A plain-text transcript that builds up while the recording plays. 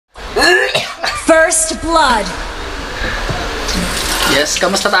First blood. Yes,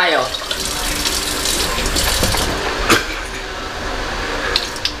 kamusta tayo?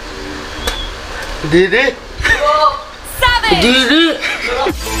 Didi! Savage! Didi!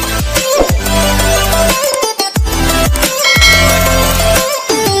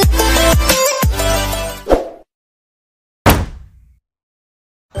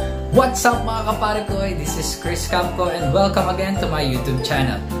 What's up mga CAPareCOy? This is CAPareCOy and welcome again to my YouTube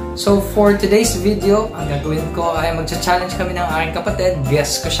channel. So for today's video, ang gagawin ko ay magcha-challenge kami ng aking kapatid.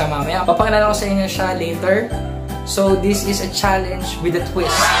 Guess ko siya mamaya. Papakilala ko sa inyo siya later. So this is a challenge with a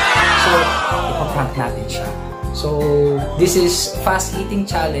twist. So ipaprank natin siya. So this is fast eating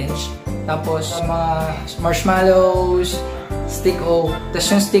challenge. Tapos mga marshmallows, stick o.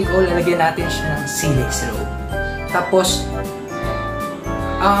 Tapos yung stick o, lalagyan natin siya ng sili sa loob. Tapos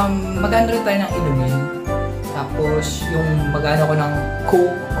mag-ano rin tayo ng inumin. Tapos, yung mag-ano ko ng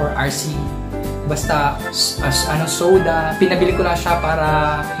Coke or RC. Basta, soda. Pinabili ko lang siya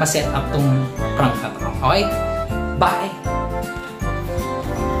para ma-set up tong prank na to. Okay? Bye!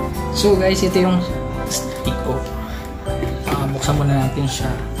 So guys, ito yung stick ko. Buksan muna natin siya.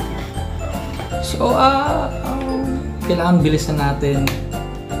 So, kailangan bilisan natin.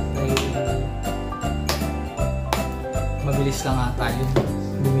 Mabilis lang ata yun.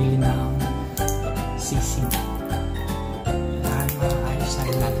 Bumili ng sisig. Kailangan maayos na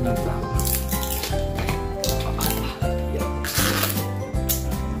rin natin yung prank.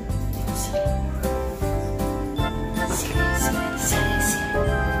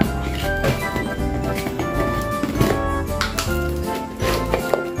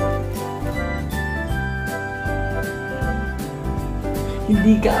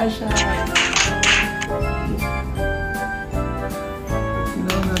 Hindi kasha.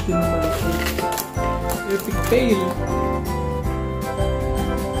 Ginawa natin ng malaki. Epic fail.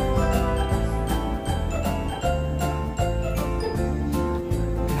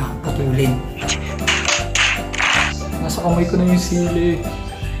 Nakapatulin. Nasa kamay ko na yung sili.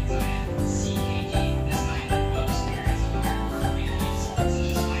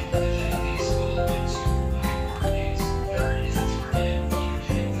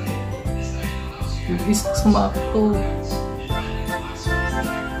 Yung isa sumakto.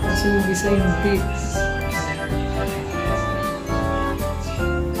 Kasi yung isa hindi.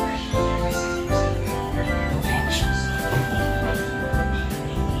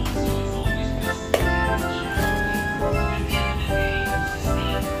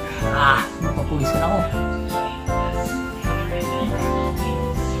 Napapulisan ako.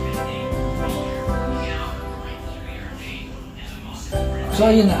 So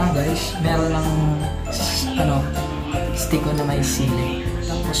ayun na guys, meron ng stick ko na may sili.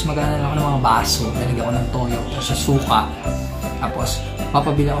 Tapos magana lang ako ng mga baso, lalagyan ko ng toyo, tapos suka. Tapos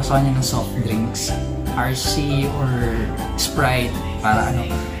papabili ako sa kanya ng soft drinks, RC or Sprite para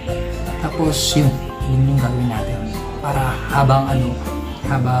Tapos yun yung gagawin natin para habang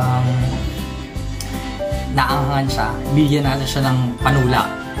naanghangan siya, bigyan natin siya ng panula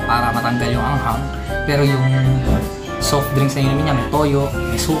para matanggal yung anghang. Pero yung soft drinks na inumin niya, may toyo,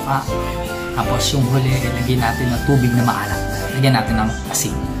 may suka. Tapos yung huli, lagyan natin ng tubig na maalat. Lagyan natin ng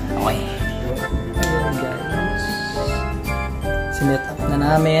asin. Okay. Ayan guys. Sinet up na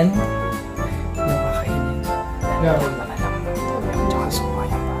namin. Yung kakainin. Meron pa na lang ng toyo. Tsaka suka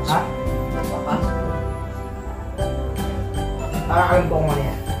yung baso. Ha? Papa? Parang buong mo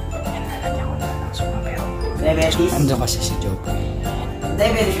yan. Yan, lalagyan ko na ng suka. Pero nandiyan kasi si Joboy.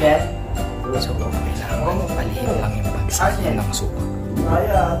 Diabetes ba? So, kailangan palihim lang yung bagsak ng suka.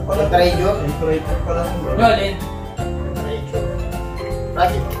 Ayan, temperature? Temperature pa lang. Rolin! Temperature.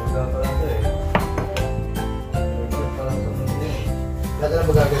 Bakit? Wala pa lang ito eh. Temperature pa lang ito. Wala na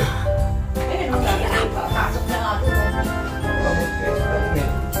ba gagawin? Eh, magagawin pa. Pasok na nga ito.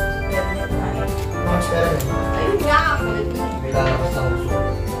 Mga experiment. Ayun nga ako. May lalabas na uso.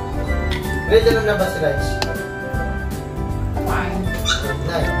 Ready na na ba si Rice? Fine. Ready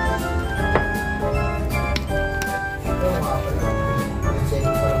na eh.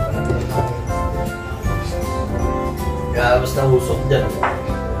 Kaya basta usok dyan.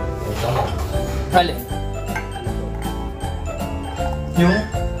 Usok mo. Rolin! Yung?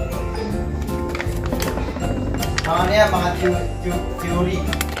 Mga niya, mga theory.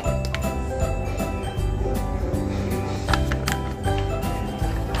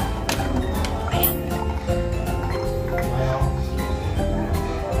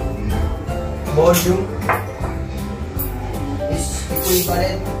 Volume is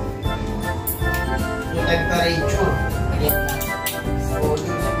equivalent to temperature.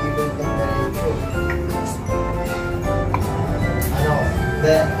 Volume is equivalent to temperature.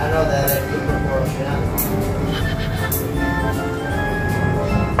 Directly proportional.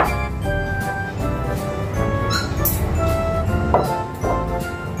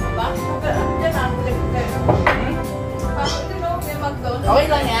 Okay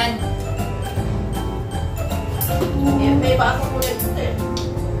lang yan. May baso ko rin ito eh.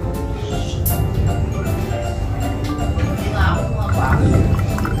 Hindi nga ako mga baso.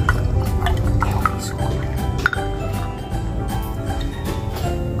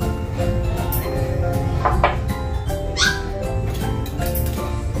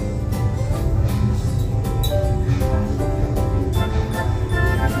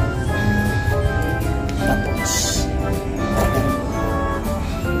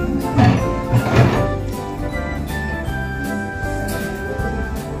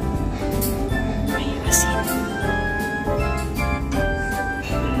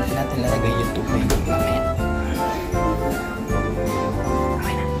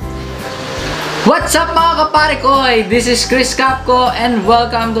 What's up mga CAPareCOy? This is CAPareCOy and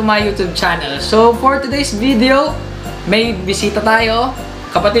welcome to my YouTube channel. So for today's video, may bisita tayo.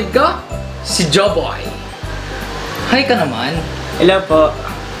 Kapatid ko, si Joboy. Hi ka naman. Hello po.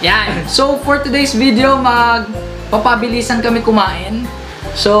 Yan. So for today's video, magpapabilisan kami kumain.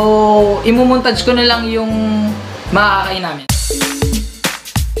 So imumontage ko na lang yung makakain namin.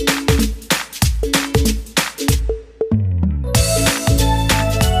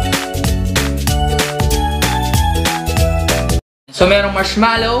 So, merong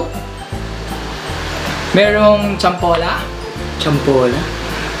marshmallow, merong champola,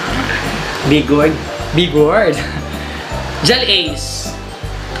 Big word. big word, jelly ace,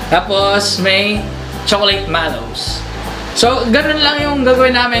 tapos may chocolate mallows. So, ganun lang yung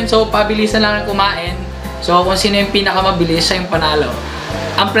gagawin namin. So, pabilisan lang kumain. So, kung sino yung pinakamabilis, siya yung panalo.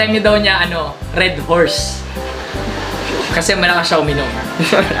 Ang premyo daw niya, red horse. Kasi malakas siya uminom.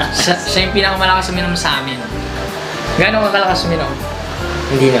 siya yung pinakamalakas uminom sa amin. Gano'n ka kalakas uminom?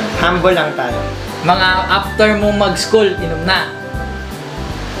 Hindi na. Humble lang tayo. Mga after mo mag-school, inom na.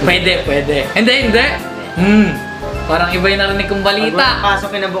 Pwede. Hindi. Parang iba yung narinig kong balita.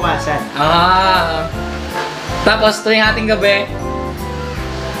 Pasok kinabukasan. Tapos tuwing ating gabi,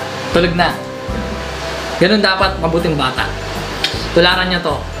 tulog na. Ganun dapat mabuting bata. Tularan nyo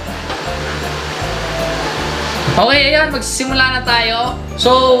to. Okay, ayan, magsisimula na tayo.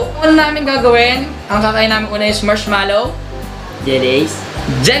 So, ano namin gagawin? Ang kakain namin una is marshmallow,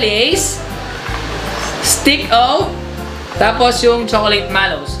 Jelly ace, stick o, tapos yung chocolate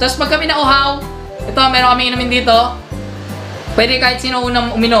mallows. Tapos pag kami nauhaw, ito, meron kami inumin dito. Pwede kahit sino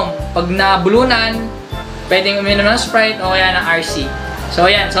unang uminom. Pag nabulunan, pwedeng uminom ng Sprite o kaya ng RC. So,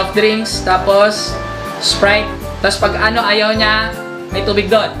 ayan, soft drinks, tapos Sprite. Tapos pag ayaw niya, may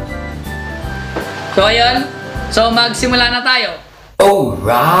tubig doon. So, ayun. So, magsimula na tayo.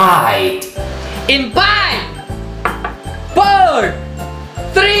 Alright! In 5, 4,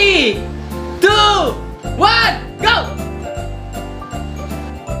 3, 2, 1, go!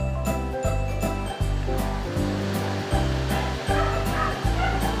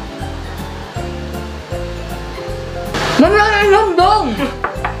 Nanainom dong!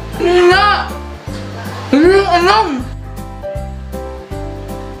 Hindi na! Hindi alam!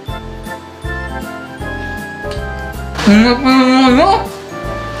 Ano?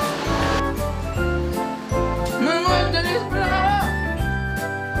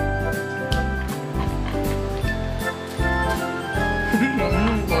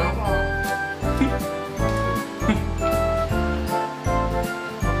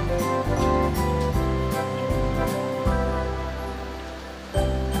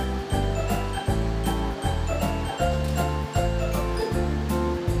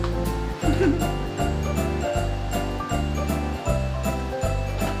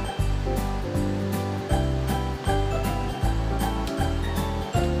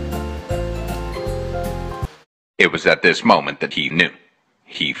 It was at this moment that he knew.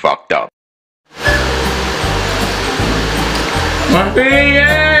 He fucked up.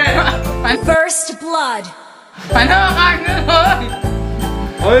 First blood. Ano? Kain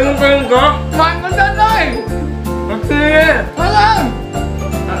Ayun kayo ka? mo danoy! Magpili! Wala!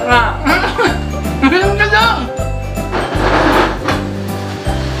 Ayun ka daw!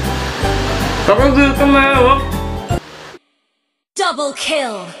 Kapag dito mayawak, Double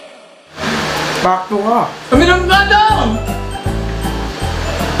kill. bakto ka. Uminom ka daw!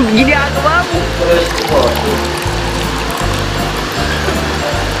 Ginagawa mo!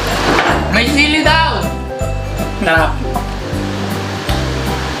 May sili daw! Darap.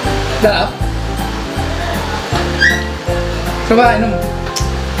 So ba, inom?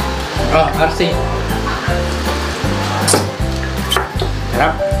 RC.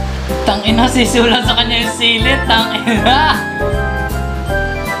 Harap. Tangina, sisulan sa kanya yung silit. Tangina!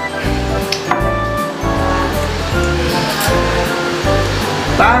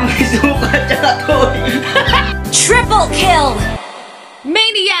 Parang may suka tsaka toy. Triple kill.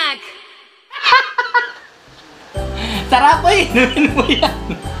 Sarap eh! Inumin mo yan!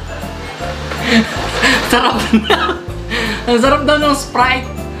 Sarap na! Ang sarap daw ng Sprite!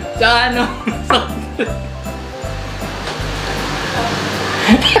 Tsaka ano?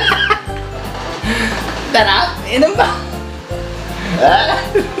 Sarap! Inom ba?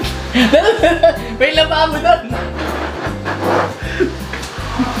 May laba mo doon!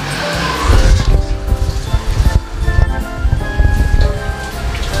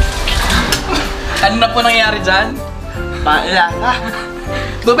 Ano na po nangyayari dyan? Paalala.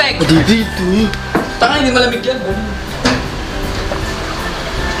 Tubig! Dito eh. Tanga, hindi malamig yan.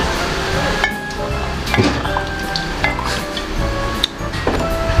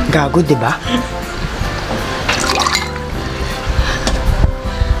 Gago, di ba?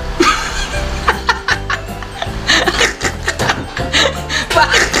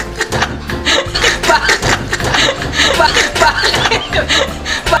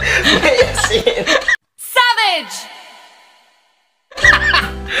 Savage!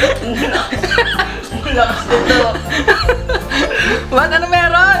 Lakas nito. Ba't ano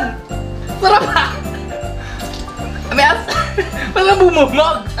meron? Sarap ha! May as... Parang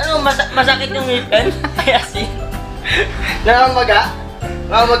bumumog! Ano, masakit yung ngipin? Ay, asin. Nakamaga?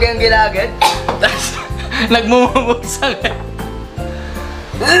 Nakamaga yung gilagid? Tapos, nagmumumog sa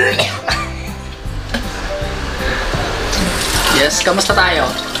Yes, kamusta tayo?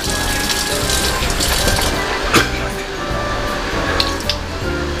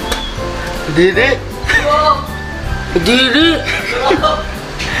 Dili. Dili.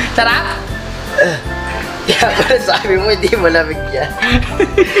 Sarap? Kaya pala sabi mo, hindi malamig yan.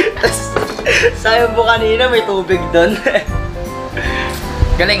 Tapos, sabi mo kanina, may tubig doon.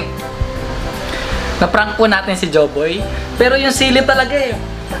 Galing. Na-prank po natin si Joboy. Pero yung silip talaga eh.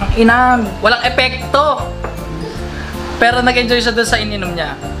 Ang ina, walang epekto. Pero nag-enjoy siya doon sa ininom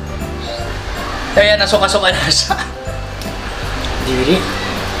niya. Kaya nasuka-suka na siya. Dili.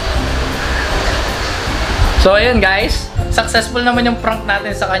 So ayun guys, successful naman yung prank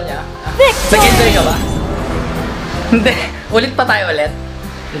natin sa kanya. Nag-enjoy ka ba? Hindi. Ulit pa tayo ulit.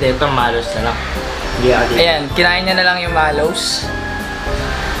 Hindi, ito malos na lang. Hindi ako. Ayan, kinain niya na lang yung mallows.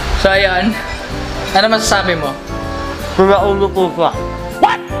 So ayun, ano masasabi mo? Kumaulo po pa.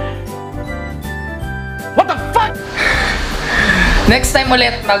 What the fuck? Next time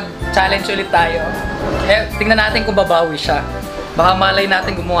ulit, mag-challenge ulit tayo. Eh, tingnan natin kung babawi siya. Baka malay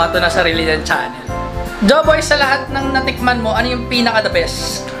natin gumawa to na sarili niyang channel. Joboy, sa lahat ng natikman mo, ano yung pinaka-the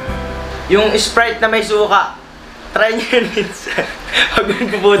best? Yung Sprite na may suka. Try nyo yun minsan. Pag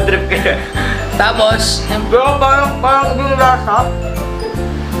mag-food trip kayo. Tapos, yung Pero parang yung lasa.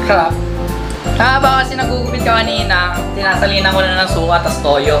 crap. Baka kasi nagugupit ka kanina, tinasalinan ko na ng suka tas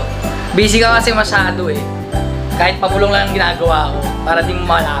toyo. Busy ka kasi masyado eh. Kahit pabulong lang ang ginagawa ko para di mo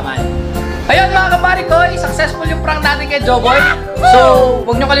malaman. Ayun mga CAPareCOy, successful yung prank natin kay Joboy. So,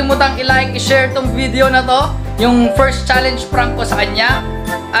 huwag nyo kalimutang i-like, i-share tong video na to. Yung first challenge prank ko sa kanya.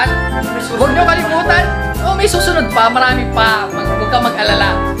 At huwag nyo kalimutan, may susunod pa, marami pa. Huwag ka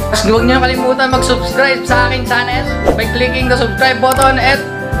mag-alala. Tapos huwag nyo kalimutan mag-subscribe sa aking channel by clicking the subscribe button at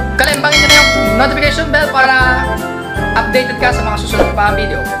kalimbangin nyo na yung notification bell para updated ka sa mga susunod pa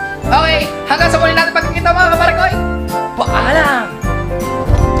video. Okay, hanggang sa muli natin pagkikita mga CAPareCOy. Paalam!